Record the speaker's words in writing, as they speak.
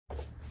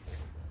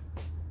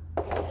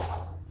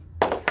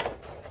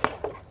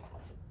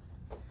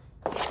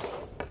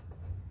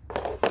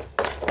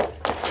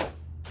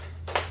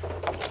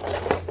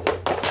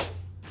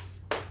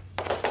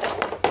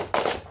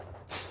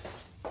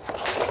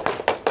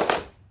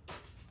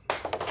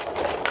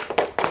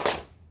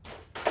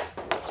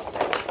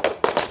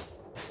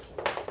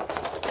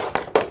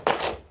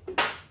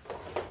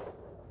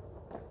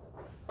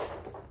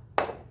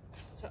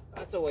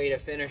way to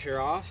finish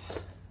her off.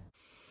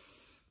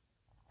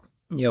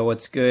 Yo,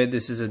 what's good?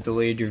 This is a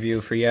delayed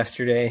review for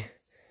yesterday,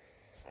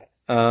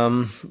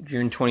 June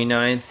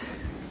 29th.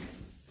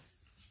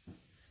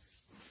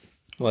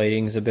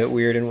 Lighting's a bit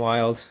weird and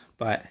wild,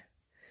 but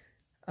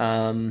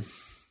yeah,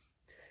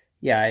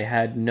 I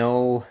had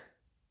no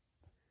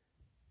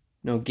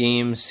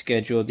games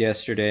scheduled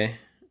yesterday,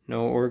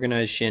 no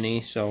organized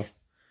shinny, so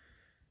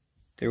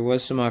there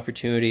was some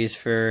opportunities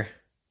for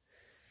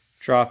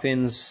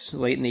drop-ins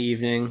late in the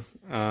evening.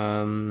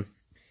 And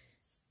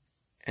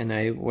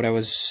what I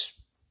was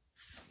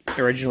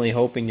originally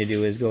hoping to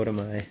do is go to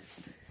my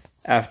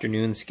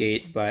afternoon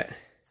skate, but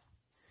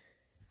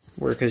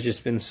work has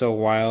just been so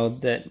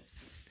wild that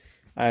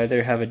I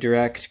either have a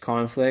direct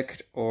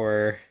conflict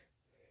or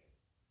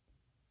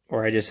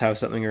I just have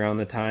something around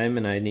the time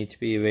and I need to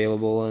be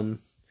available and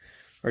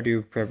or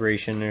do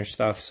preparation or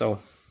stuff. So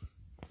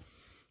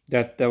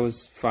that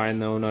was fine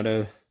though, not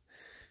a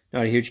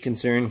huge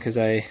concern, because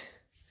I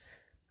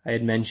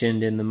had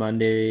mentioned in the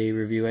Monday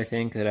review, I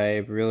think, that I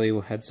really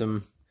had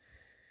some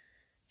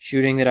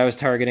shooting that I was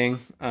targeting,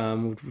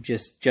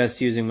 just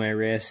using my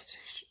wrist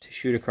to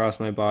shoot across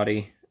my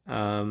body,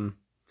 and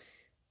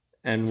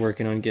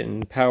working on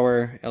getting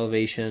power,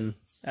 elevation,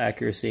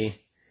 accuracy.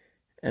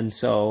 And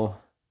so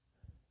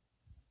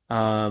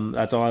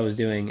that's all I was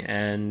doing,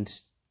 and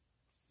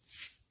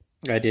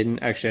I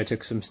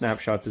took some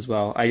snapshots as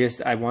well.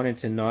 I wanted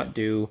to not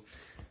do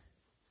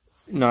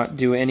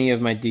any of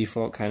my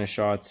default kind of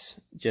shots,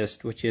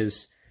 which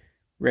is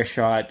wrist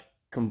shot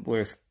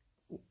with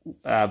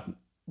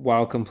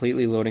while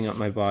completely loading up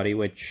my body,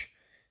 which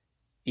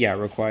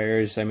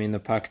requires,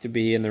 the puck to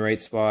be in the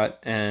right spot,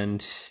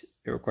 and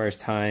it requires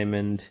time,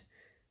 and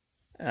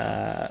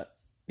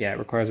it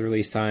requires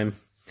release time,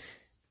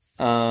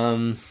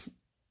 and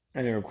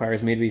it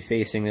requires me to be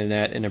facing the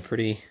net in a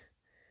pretty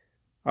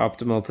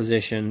optimal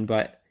position.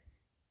 But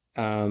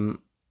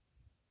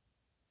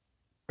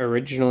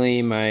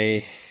originally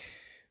I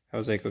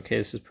was like, okay,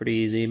 this is pretty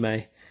easy.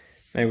 My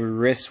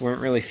wrists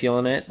weren't really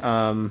feeling it.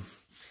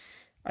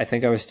 I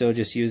think I was still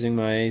just using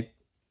my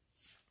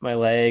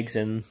legs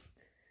and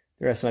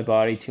the rest of my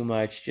body too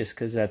much, just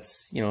because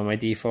that's, my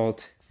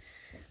default.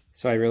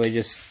 So I really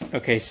just,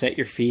 okay, set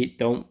your feet,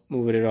 don't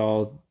move it at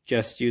all,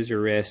 just use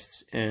your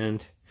wrists.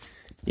 And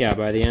yeah,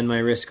 by the end, my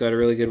wrist got a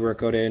really good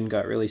workout in,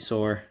 got really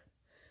sore.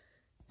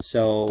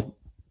 So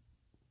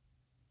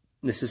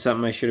this is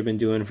something I should have been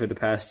doing for the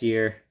past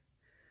year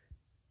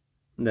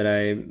that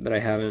I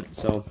haven't.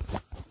 So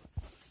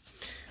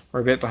we're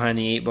a bit behind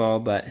the 8 ball,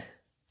 but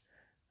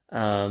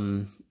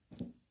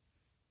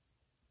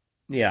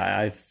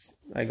yeah,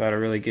 I got a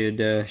really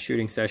good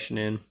shooting session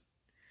in,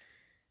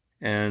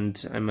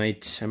 and I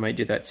might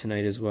do that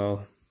tonight as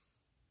well.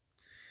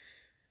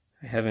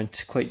 I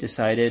haven't quite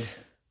decided.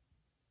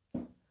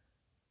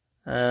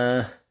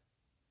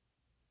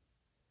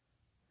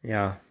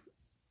 Yeah.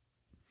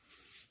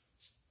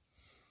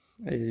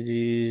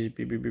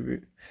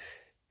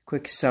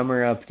 Quick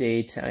summer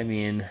update.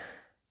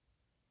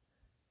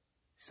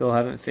 Still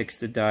haven't fixed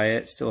the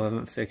diet, still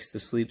haven't fixed the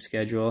sleep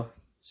schedule.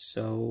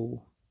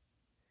 So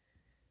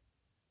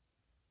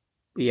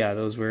yeah, I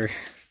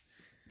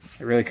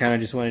really kind of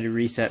just wanted to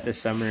reset this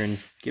summer and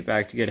get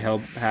back to good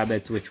health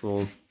habits, which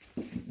will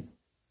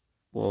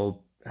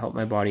help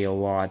my body a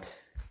lot,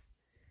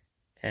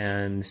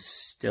 and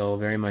still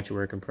very much a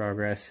work in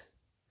progress.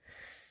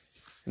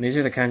 And these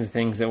are the kinds of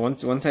things that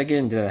once I get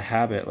into the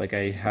habit, like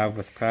I have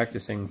with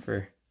practicing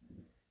for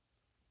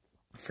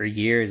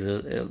years,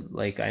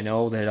 like I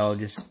know that I'll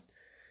just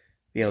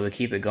be able to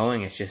keep it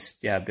going. It's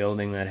just,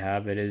 building that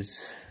habit is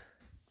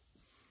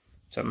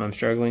something I'm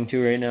struggling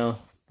to right now,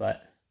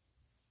 but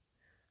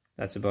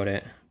that's about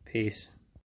it. Peace.